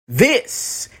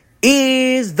This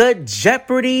is the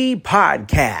Jeopardy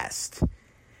podcast.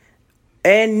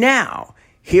 And now,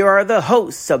 here are the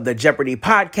hosts of the Jeopardy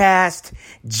podcast,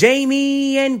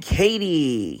 Jamie and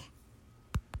Katie.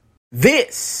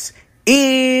 This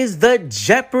is the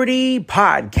Jeopardy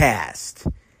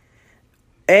podcast.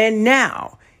 And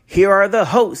now, here are the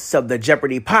hosts of the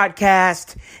Jeopardy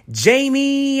podcast,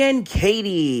 Jamie and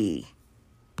Katie.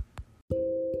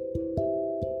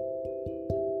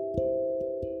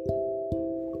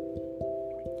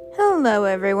 Hello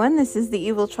everyone, this is the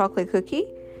Evil Chocolate Cookie,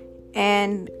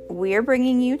 and we are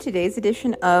bringing you today's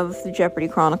edition of the Jeopardy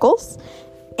Chronicles,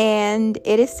 and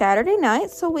it is Saturday night,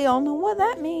 so we all know what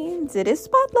that means. It is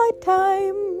spotlight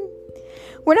time.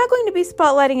 We're not going to be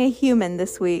spotlighting a human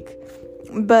this week,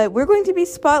 but we're going to be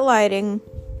spotlighting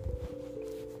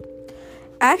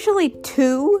actually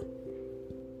two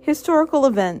historical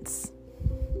events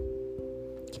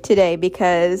today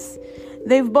because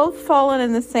they've both fallen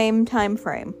in the same time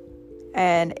frame.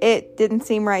 And it didn't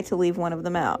seem right to leave one of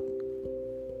them out.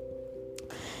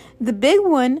 The big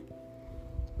one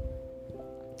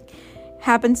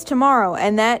happens tomorrow,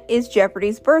 and that is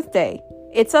Jeopardy's birthday.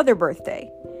 Its other birthday.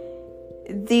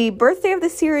 The birthday of the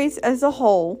series as a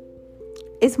whole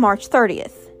is March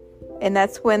 30th. And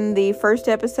that's when the first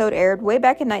episode aired way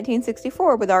back in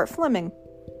 1964 with Art Fleming.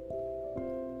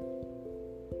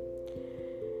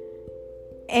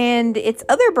 And its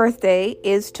other birthday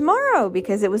is tomorrow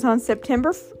because it was on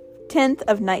September 10th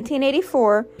of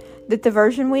 1984 that the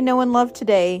version we know and love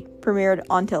today premiered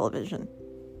on television.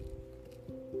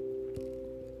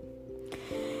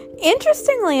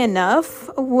 Interestingly enough,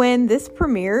 when this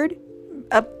premiered,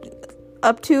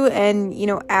 up to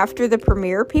and, after the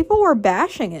premiere, people were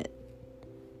bashing it.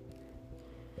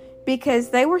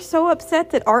 Because they were so upset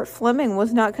that Art Fleming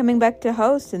was not coming back to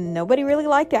host and nobody really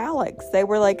liked Alex. They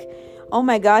were like, oh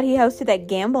my God, he hosted that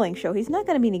gambling show. He's not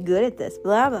going to be any good at this.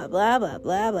 Blah, blah, blah, blah,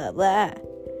 blah, blah, blah.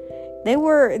 They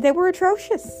were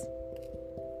atrocious.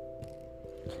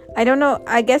 I don't know.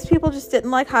 I guess people just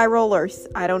didn't like high rollers.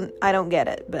 I don't get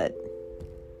it, but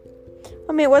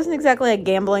I mean, it wasn't exactly a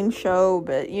gambling show,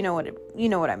 but you know what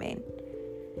I mean.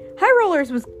 High Rollers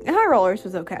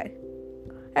was okay.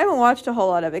 I haven't watched a whole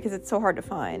lot of it because it's so hard to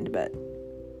find, but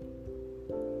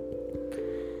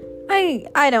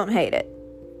I don't hate it.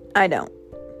 I don't.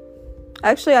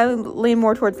 Actually, I lean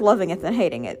more towards loving it than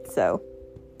hating it, so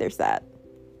there's that.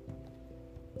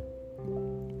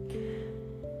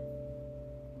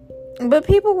 But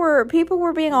people were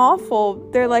being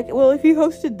awful. They're like, well, if he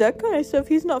hosted that kind of stuff,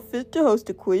 he's not fit to host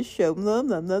a quiz show. Blah,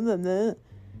 blah, blah, blah, blah.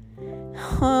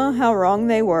 How wrong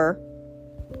they were.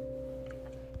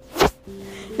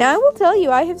 Now, I will tell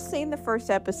you, I have seen the first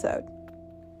episode.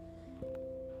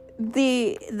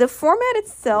 The format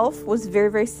itself was very,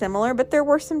 very similar, but there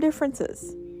were some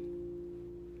differences.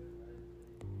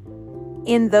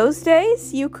 In those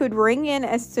days, you could ring in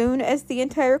as soon as the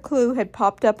entire clue had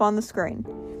popped up on the screen.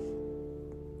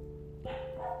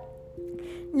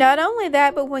 Not only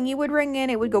that, but when you would ring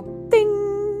in, it would go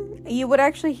ding. You would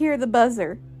actually hear the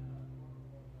buzzer.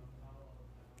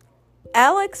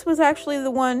 Alex was actually the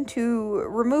one to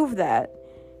remove that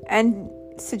and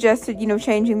suggested,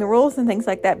 changing the rules and things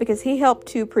like that because he helped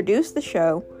to produce the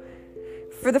show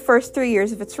for the first 3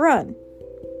 years of its run.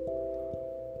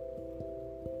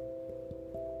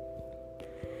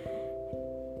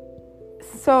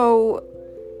 So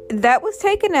that was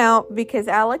taken out because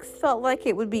Alex felt like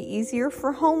it would be easier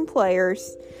for home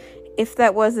players if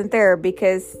that wasn't there,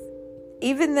 because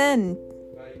even then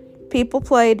people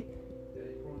played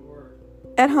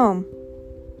at home.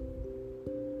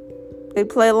 They'd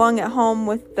play along at home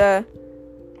with the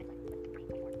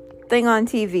thing on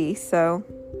TV, so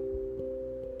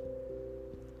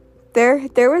there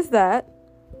was that.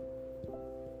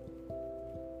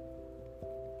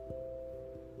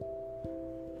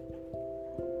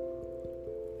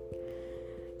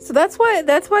 So that's why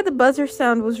the buzzer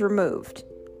sound was removed.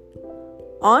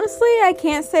 Honestly, I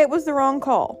can't say it was the wrong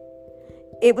call.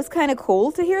 It was kind of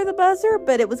cool to hear the buzzer,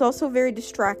 but it was also very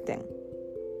distracting.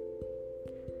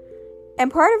 And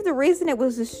part of the reason it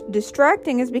was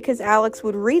distracting is because Alex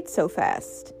would read so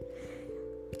fast.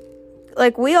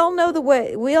 Like, we all know the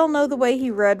way he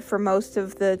read for most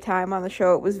of the time on the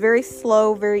show. It was very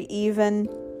slow, very even.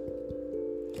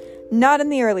 Not in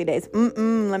the early days.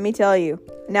 Let me tell you.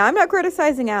 Now, I'm not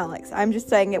criticizing Alex. I'm just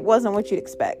saying it wasn't what you'd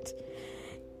expect.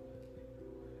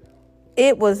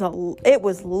 It was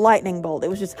lightning bolt. It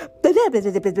was just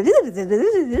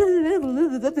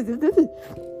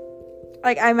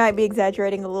like, I might be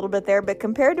exaggerating a little bit there, but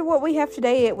compared to what we have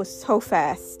today, it was so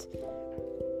fast.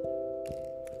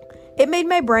 It made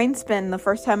my brain spin the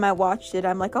first time I watched it.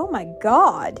 I'm like, oh my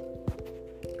God.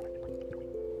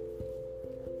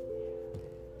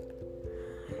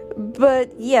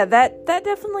 But yeah, that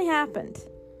definitely happened.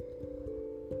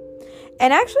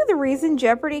 And actually the reason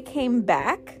Jeopardy came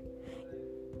back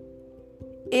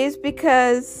is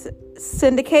because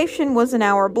syndication was an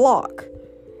hour block.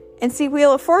 And see,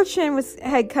 Wheel of Fortune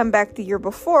had come back the year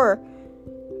before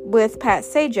with Pat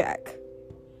Sajak.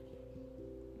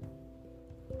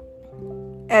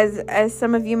 As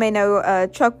some of you may know,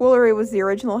 Chuck Woolery was the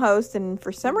original host, and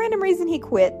for some random reason he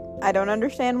quit. I don't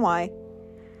understand why.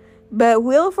 But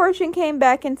Wheel of Fortune came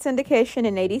back in syndication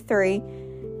in 83,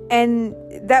 and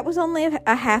that was only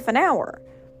a half an hour.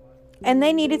 And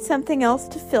they needed something else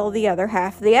to fill the other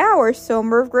half of the hour, so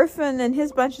Merv Griffin and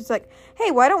his bunch is like,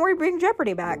 hey, why don't we bring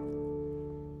Jeopardy back?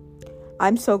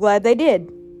 I'm so glad they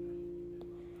did.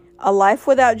 A life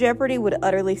without Jeopardy would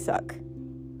utterly suck.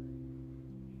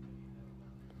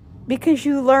 Because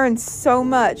you learn so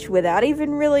much without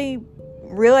even really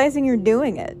realizing you're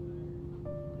doing it.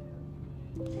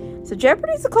 So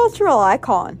Jeopardy's a cultural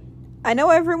icon. I know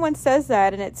everyone says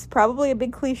that, and it's probably a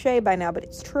big cliche by now, but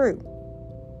it's true.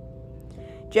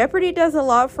 Jeopardy does a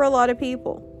lot for a lot of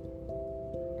people.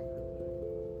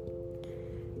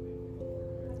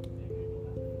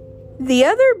 The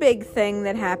other big thing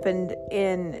that happened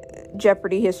in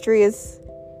Jeopardy history is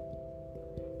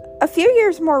a few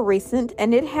years more recent,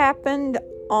 and it happened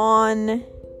on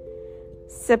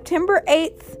September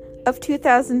 8th of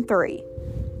 2003.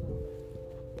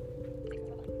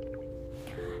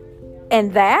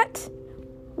 And that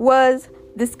was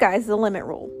the sky's the limit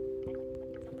rule.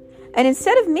 And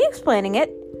instead of me explaining it,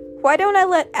 why don't I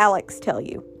let Alex tell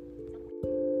you?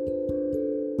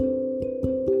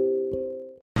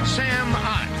 Sam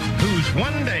Ott, whose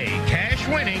one-day cash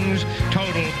winnings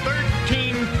total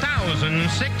 $13,600.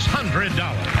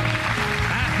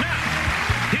 And now,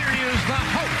 here is the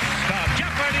host of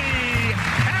Jeopardy,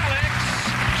 Alex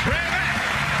Trebek.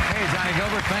 Hey, Johnny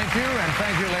Gilbert, thank you. And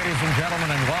thank you, ladies and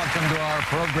gentlemen, and welcome to our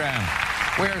program.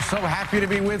 We are so happy to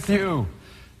be with you.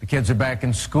 The kids are back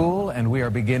in school, and we are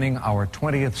beginning our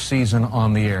 20th season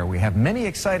on the air. We have many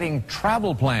exciting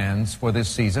travel plans for this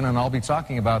season, and I'll be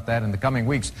talking about that in the coming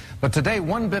weeks. But today,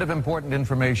 one bit of important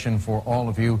information for all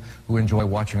of you who enjoy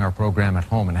watching our program at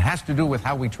home, and it has to do with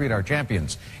how we treat our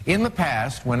champions. In the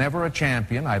past, whenever a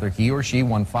champion, either he or she,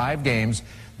 won 5 games,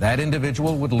 that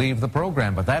individual would leave the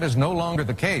program, but that is no longer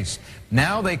the case.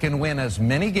 Now they can win as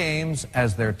many games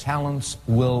as their talents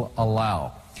will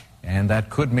allow. And that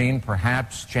could mean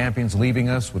perhaps champions leaving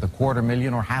us with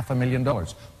 $250,000 or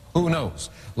 $500,000. Who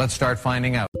knows? Let's start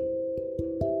finding out.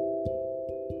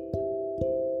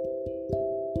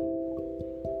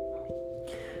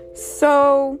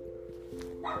 So,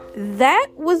 that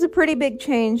was a pretty big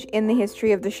change in the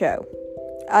history of the show,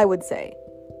 I would say.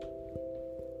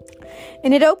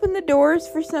 And it opened the doors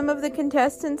for some of the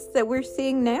contestants that we're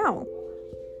seeing now.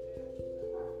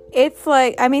 It's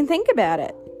like, I mean, think about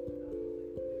it.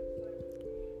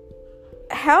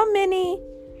 How many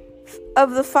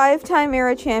of the 5-time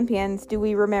era champions do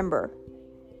we remember?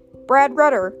 Brad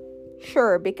Rutter,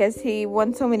 sure, because he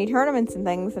won so many tournaments and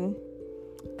things and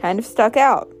kind of stuck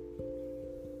out.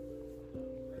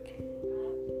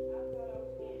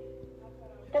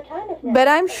 But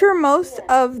I'm sure most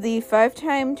of the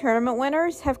 5-time tournament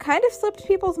winners have kind of slipped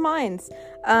people's minds.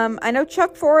 I know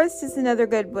Chuck Forrest is another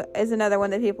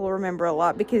one that people remember a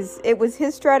lot because it was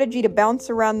his strategy to bounce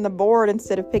around the board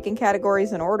instead of picking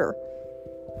categories in order.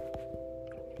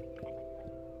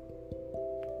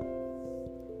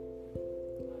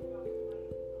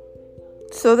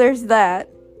 So there's that.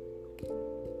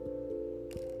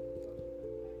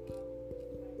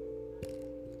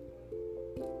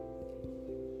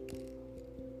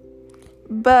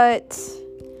 But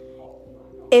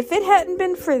if it hadn't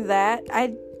been for that,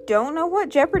 I don't know what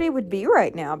Jeopardy would be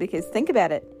right now, because think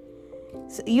about it.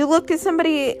 So you looked at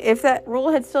somebody, if that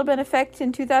rule had still been in effect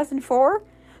in 2004,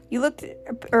 you looked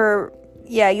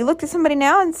at somebody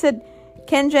now and said,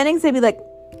 Ken Jennings, they'd be like,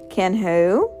 Ken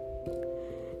who?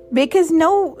 Because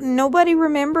nobody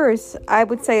remembers, I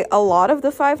would say, a lot of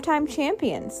the 5-time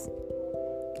champions.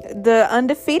 The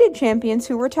undefeated champions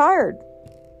who retired.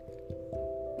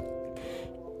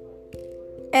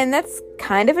 And that's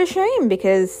kind of a shame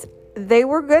because they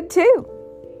were good too.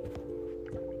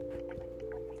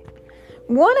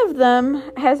 One of them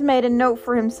has made a note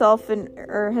for himself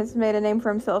has made a name for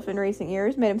himself in recent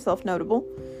years, made himself notable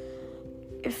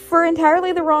for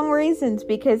entirely the wrong reasons,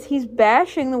 because he's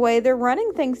bashing the way they're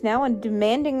running things now and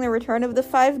demanding the return of the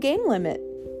 5-game limit.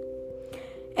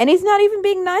 And he's not even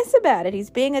being nice about it. He's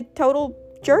being a total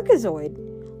jerkazoid.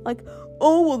 Like,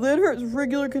 oh, well, that hurts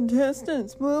regular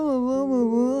contestants. Blah, blah, blah,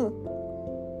 blah, blah.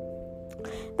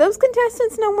 Those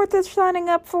contestants know what they're signing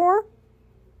up for.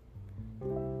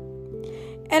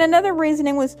 And another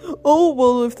reasoning was, oh,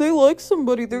 well, if they like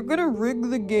somebody, they're gonna rig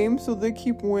the game so they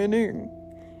keep winning.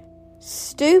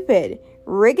 Stupid.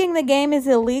 Rigging the game is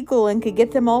illegal and could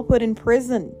get them all put in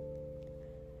prison.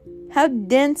 How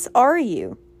dense are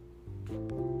you?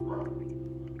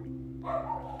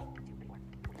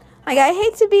 Like, I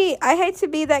hate to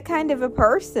be that kind of a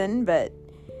person, but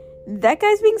that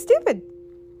guy's being stupid.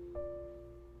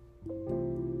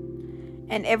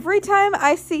 And every time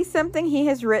I see something he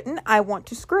has written, I want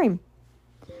to scream.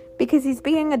 Because he's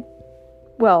being a...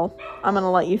 Well, I'm going to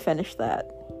let you finish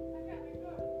that.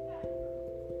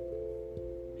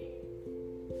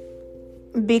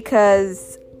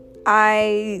 Because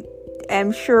I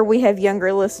am sure we have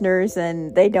younger listeners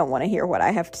and they don't want to hear what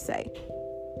I have to say.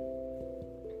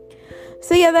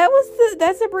 So yeah,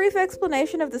 that's a brief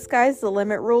explanation of the sky's the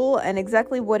limit rule and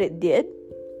exactly what it did.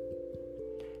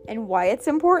 And why it's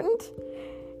important.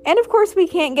 And of course, we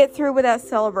can't get through without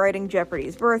celebrating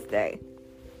Jeopardy's birthday.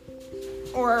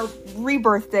 Or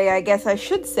rebirth day, I guess I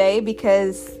should say,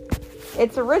 because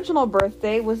its original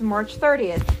birthday was March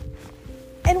 30th.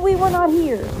 And we were not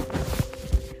here.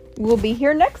 We'll be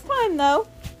here next time, though.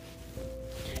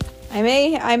 I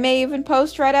may even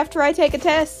post right after I take a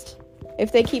test,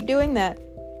 if they keep doing that.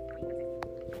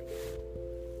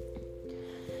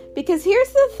 Because here's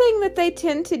the thing that they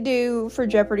tend to do for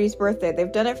Jeopardy's birthday.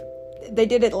 They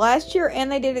did it last year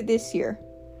and they did it this year.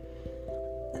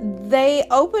 They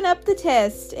open up the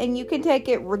test and you can take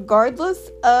it regardless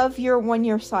of your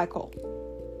 1-year cycle.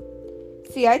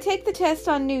 See, I take the test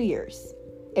on New Year's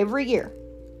every year.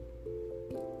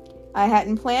 I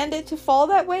hadn't planned it to fall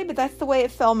that way, but that's the way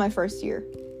it fell my first year.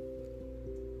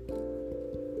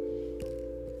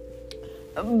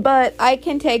 But I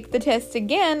can take the test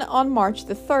again on March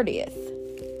the 30th.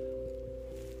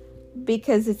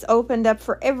 Because it's opened up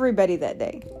for everybody that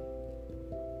day.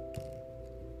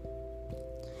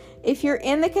 If you're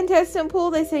in the contestant pool,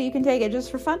 they say you can take it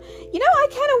just for fun. You know, I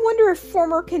kind of wonder if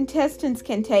former contestants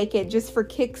can take it just for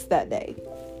kicks that day.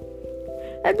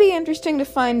 That'd be interesting to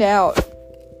find out.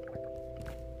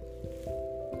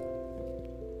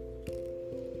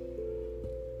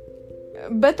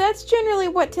 But that's generally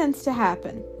what tends to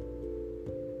happen.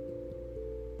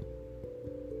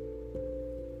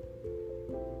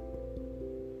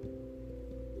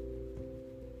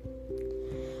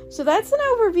 So that's an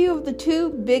overview of the two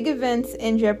big events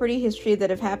in Jeopardy history that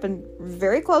have happened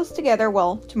very close together.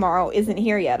 Well, tomorrow isn't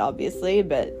here yet, obviously,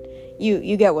 but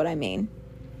you get what I mean.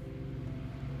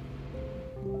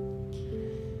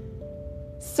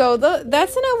 So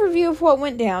that's an overview of what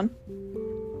went down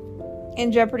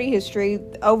in Jeopardy history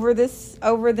this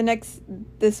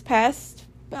past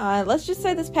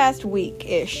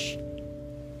week-ish.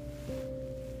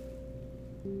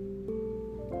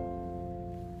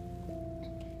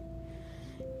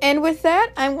 And with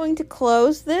that, I'm going to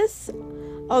close this,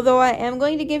 although I am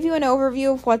going to give you an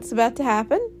overview of what's about to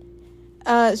happen.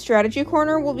 Strategy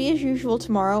Corner will be as usual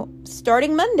tomorrow,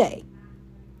 starting Monday.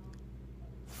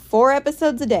 4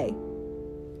 episodes a day.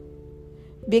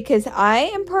 Because I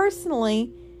am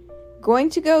personally going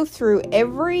to go through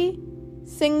every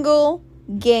single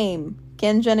game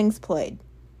Ken Jennings played.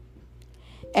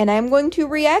 And I'm going to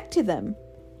react to them.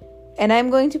 And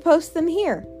I'm going to post them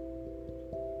here.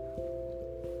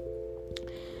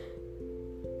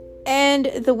 And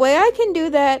the way I can do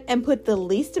that and put the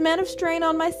least amount of strain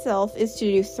on myself is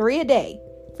to do 3 a day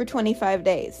for 25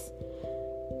 days.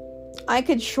 I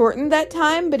could shorten that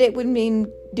time, but it would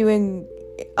mean doing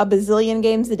a bazillion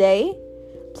games a day.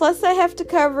 Plus, I have to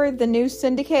cover the new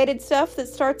syndicated stuff that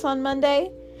starts on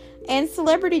Monday and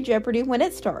Celebrity Jeopardy when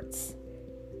it starts.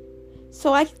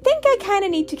 So I think I kind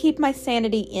of need to keep my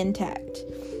sanity intact.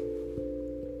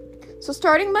 So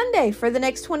starting Monday for the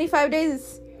next 25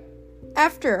 days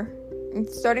after,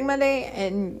 starting Monday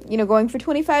and, going for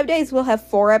 25 days, we'll have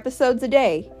 4 episodes a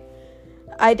day.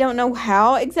 I don't know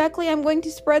how exactly I'm going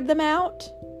to spread them out.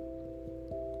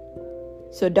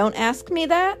 So don't ask me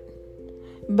that.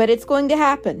 But it's going to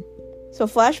happen. So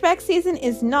flashback season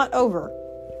is not over.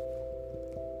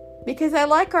 Because I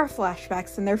like our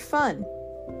flashbacks and they're fun.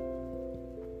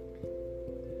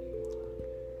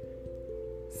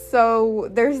 So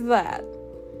there's that.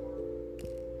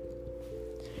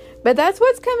 But that's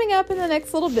what's coming up in the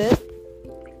next little bit.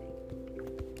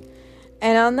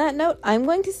 And on that note, I'm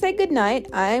going to say goodnight.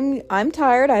 I'm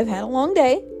tired. I've had a long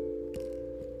day.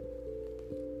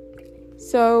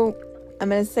 So I'm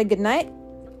going to say goodnight.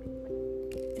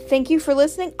 Thank you for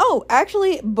listening. Oh,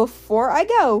 actually, before I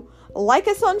go, Like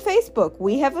us on Facebook.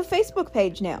 We have a Facebook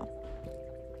page now.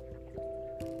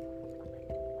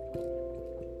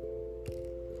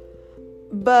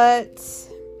 But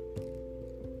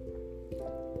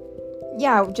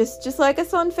yeah, just like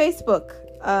us on Facebook.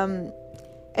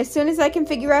 As soon as I can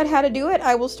figure out how to do it,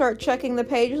 I will start checking the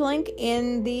page link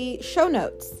in the show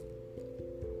notes.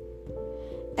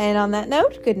 And on that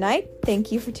note, good night.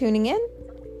 Thank you for tuning in.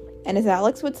 And as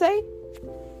Alex would say,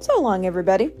 so long,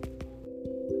 everybody.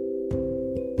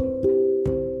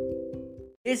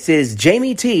 This is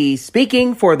Jamie T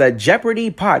speaking for the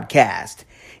Jeopardy podcast,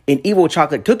 an Evil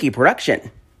Chocolate Cookie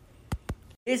production.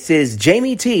 This is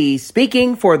Jamie T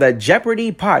speaking for the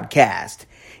Jeopardy podcast,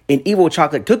 an Evil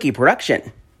Chocolate Cookie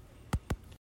production.